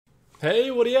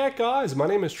Hey, what do you at, guys? My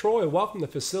name is Troy. Welcome to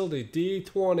Facility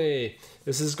D20.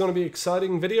 This is going to be an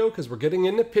exciting video because we're getting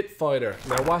into Pit Fighter.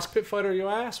 Now, what's Pit Fighter, you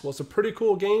ask? Well, it's a pretty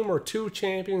cool game where two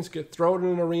champions get thrown in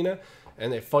an arena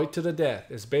and they fight to the death.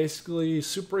 It's basically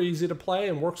super easy to play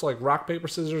and works like rock, paper,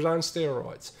 scissors on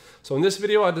steroids. So in this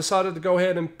video, I decided to go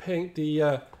ahead and paint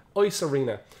the ice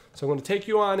arena. So I'm going to take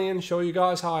you on in, show you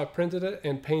guys how I printed it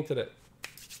and painted it.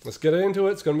 Let's get into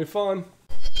it. It's going to be fun.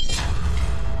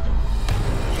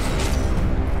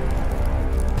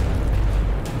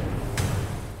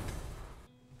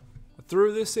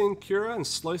 Threw this in Cura and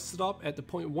sliced it up at the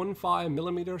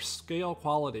 0.15mm scale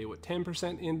quality with 10%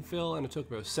 infill, and it took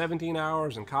about 17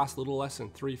 hours and cost a little less than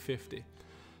 $3.50.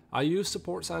 I used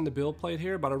supports on the build plate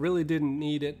here, but I really didn't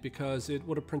need it because it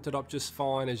would have printed up just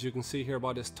fine, as you can see here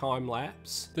by this time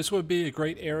lapse. This would be a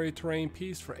great area terrain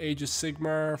piece for Age of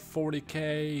Sigmar,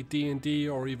 40k, D&D,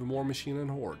 or even Warmachine and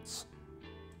Hordes.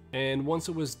 And once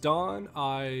it was done,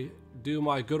 I do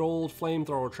my good old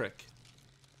flamethrower trick.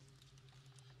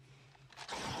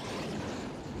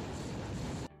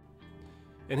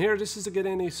 And here, this is to get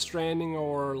any stranding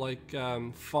or like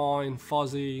fine,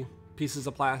 fuzzy pieces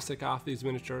of plastic off these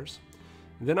miniatures.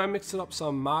 And then I mix it up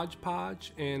some Mod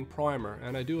Podge and primer,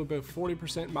 and I do about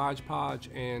 40% Mod Podge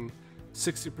and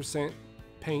 60%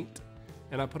 paint,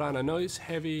 and I put on a nice,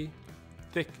 heavy,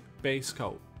 thick base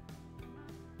coat.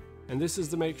 And this is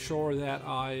to make sure that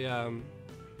I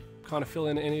kind of fill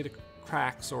in any of the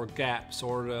cracks or gaps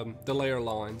or the layer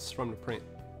lines from the print.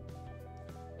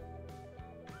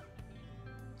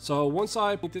 So once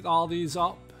I painted all these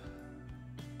up,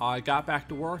 I got back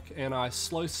to work and I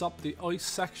sliced up the ice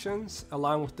sections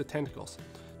along with the tentacles.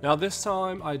 Now this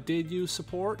time I did use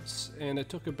supports, and it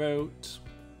took about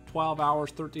 12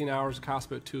 hours, 13 hours, it cost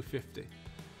about $2.50.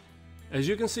 As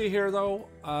you can see here though,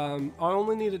 I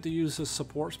only needed to use the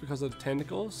supports because of the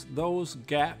tentacles. Those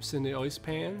gaps in the ice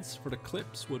pans for the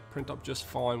clips would print up just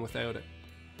fine without it.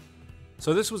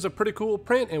 So this was a pretty cool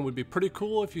print, and would be pretty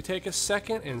cool if you take a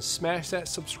second and smash that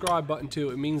subscribe button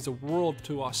too. It means the world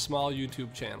to us small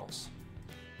YouTube channels.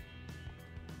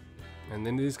 And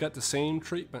then these got the same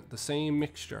treatment, the same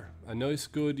mixture. A nice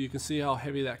good, you can see how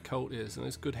heavy that coat is. A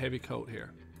nice good heavy coat here.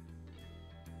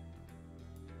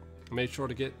 I made sure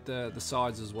to get the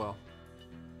sides as well.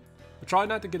 I tried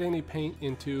not to get any paint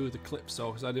into the clips though,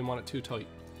 because I didn't want it too tight.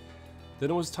 Then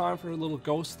it was time for a little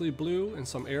ghostly blue and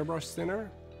some airbrush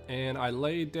thinner. And I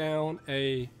laid down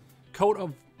a coat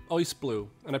of ice blue,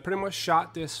 and I pretty much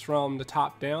shot this from the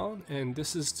top down, and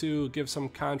this is to give some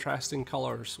contrasting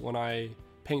colors when I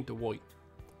paint the white.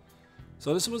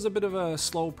 So this was a bit of a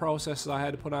slow process. I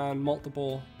had to put on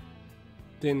multiple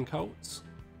thin coats.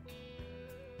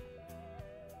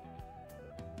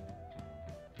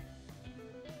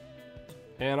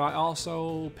 And I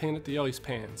also painted the ice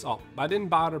pans up. I didn't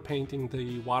bother painting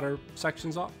the water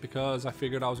sections up because I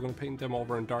figured I was going to paint them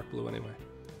over in dark blue anyway.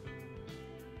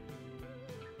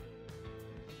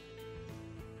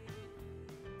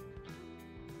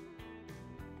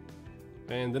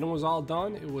 And then it was all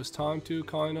done. It was time to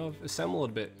kind of assemble it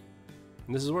a bit.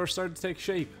 And this is where it started to take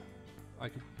shape. I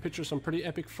can picture some pretty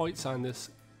epic fights on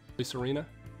this arena.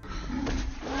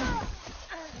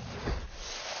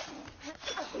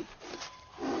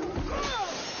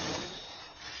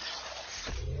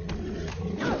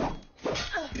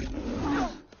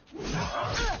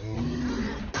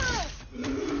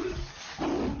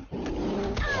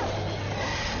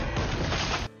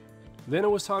 Then it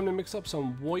was time to mix up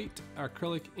some white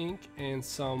acrylic ink and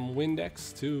some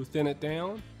Windex to thin it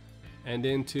down, and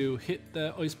then to hit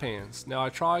the ice pans. Now I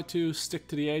tried to stick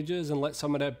to the edges and let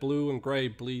some of that blue and gray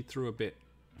bleed through a bit.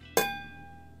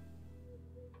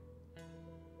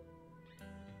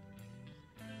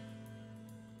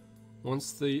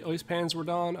 Once the ice pans were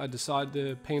done, I decided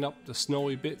to paint up the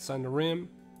snowy bits on the rim.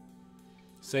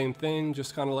 Same thing,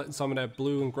 just kind of letting some of that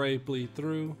blue and gray bleed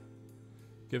through.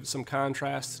 Give it some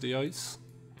contrast to the ice.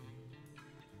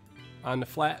 On the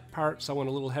flat parts, I went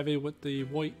a little heavy with the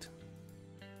white.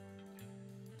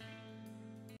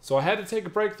 So I had to take a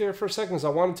break there for a second, because I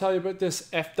want to tell you about this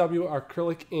FW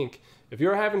acrylic ink. If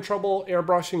you're having trouble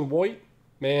airbrushing white,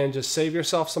 man, just save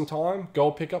yourself some time. Go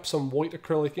pick up some white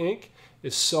acrylic ink.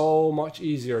 It's so much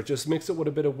easier. Just mix it with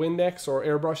a bit of Windex or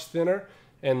airbrush thinner,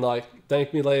 and like,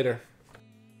 thank me later.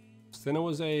 Then it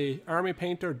was a Army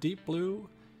Painter deep blue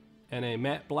and a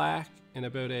matte black, and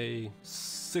about a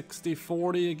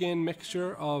 60-40 again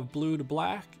mixture of blue to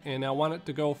black, and I want it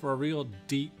to go for a real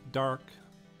deep dark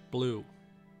blue.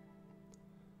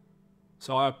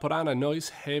 So I put on a nice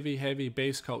heavy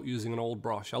base coat using an old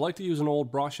brush. I like to use an old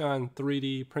brush on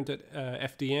 3D printed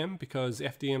FDM because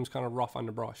FDM is kind of rough on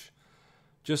the brush.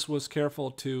 Just was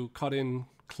careful to cut in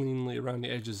cleanly around the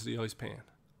edges of the ice pan.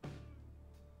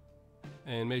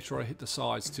 And made sure I hit the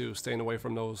sides too, staying away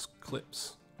from those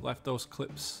clips. Left those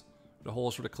clips, the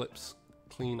holes for the clips,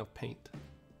 clean of paint.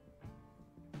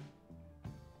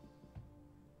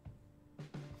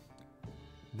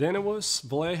 Then it was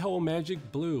Vallejo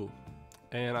Magic Blue,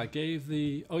 and I gave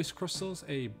the ice crystals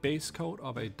a base coat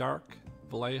of a dark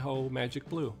Vallejo Magic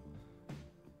Blue.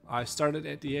 I started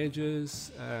at the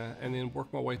edges and then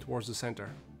worked my way towards the center.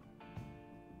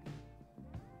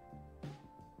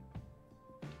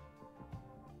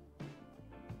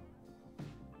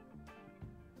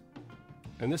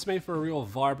 And this made for a real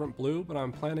vibrant blue, but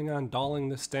I'm planning on dulling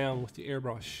this down with the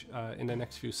airbrush in the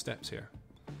next few steps here.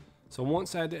 So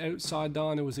once I had the outside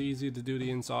done, it was easy to do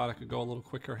the inside. I could go a little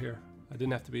quicker here. I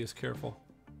didn't have to be as careful.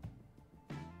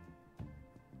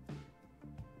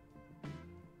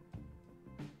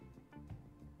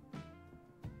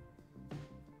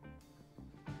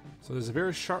 So there's a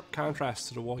very sharp contrast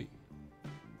to the white.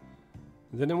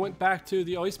 And then I went back to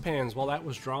the ice pans while that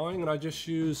was drying, and I just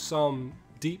used some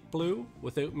deep blue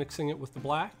without mixing it with the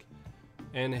black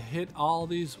and hit all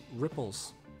these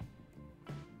ripples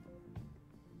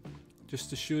just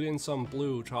to shoot in some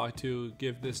blue, try to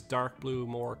give this dark blue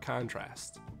more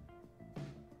contrast.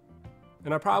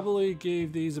 And I probably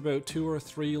gave these about 2 or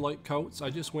 3 light coats. I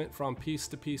just went from piece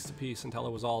to piece to piece until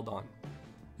it was all done.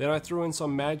 Then I threw in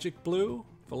some magic blue,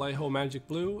 Vallejo Magic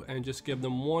Blue, and just give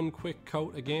them one quick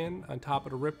coat again on top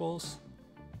of the ripples.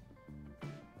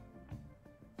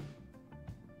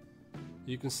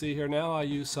 You can see here now I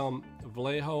use some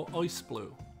Vallejo Ice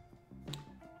Blue.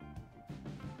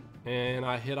 And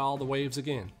I hit all the waves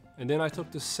again. And then I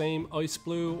took the same ice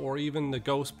blue or even the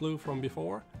ghost blue from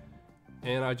before,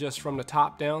 and I just from the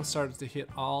top down started to hit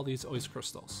all these ice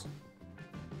crystals.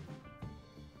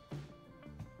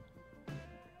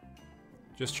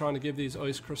 Just trying to give these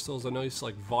ice crystals a nice,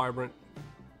 like, vibrant,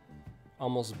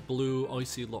 almost blue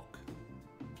icy look.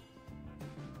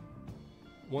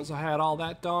 Once I had all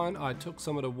that done, I took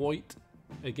some of the white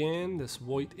again, this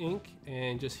white ink,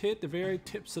 and just hit the very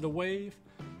tips of the wave,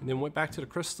 and then went back to the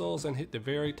crystals and hit the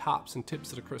very tops and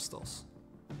tips of the crystals.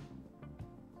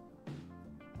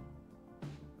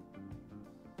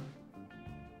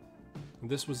 And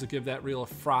this was to give that real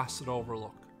frosted over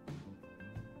look.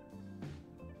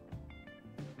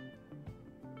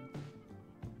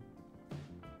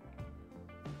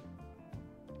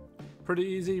 Pretty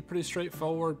easy, pretty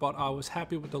straightforward, but I was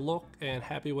happy with the look and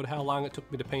happy with how long it took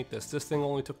me to paint this. This thing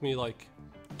only took me like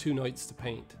 2 nights to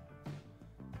paint.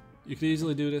 You could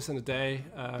easily do this in a day,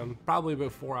 probably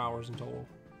about 4 hours in total.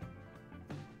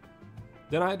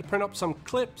 Then I had to print up some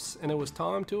clips and it was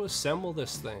time to assemble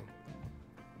this thing.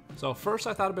 So first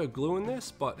I thought about gluing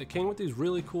this, but it came with these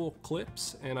really cool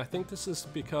clips, and I think this is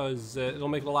because it'll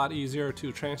make it a lot easier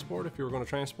to transport if you were going to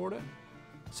transport it.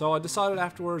 So I decided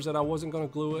afterwards that I wasn't going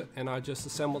to glue it, and I just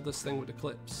assembled this thing with the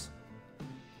clips.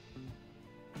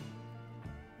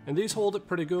 And these hold it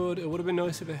pretty good. It would have been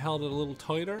nice if it held it a little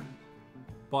tighter,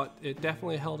 but it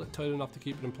definitely held it tight enough to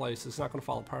keep it in place. It's not going to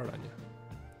fall apart on you.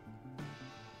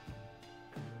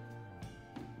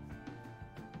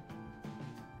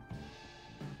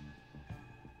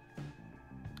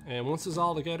 And once it's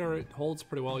all together, it holds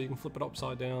pretty well. You can flip it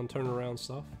upside down, turn it around,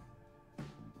 stuff.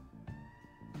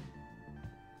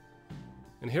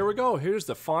 And here we go. Here's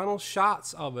the final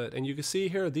shots of it. And you can see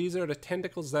here, these are the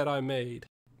tentacles that I made.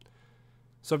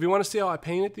 So if you want to see how I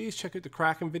painted these, check out the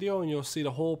Kraken video and you'll see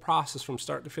the whole process from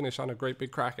start to finish on a great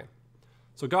big Kraken.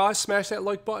 So guys, smash that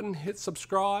like button, hit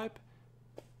subscribe,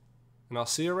 and I'll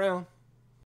see you around.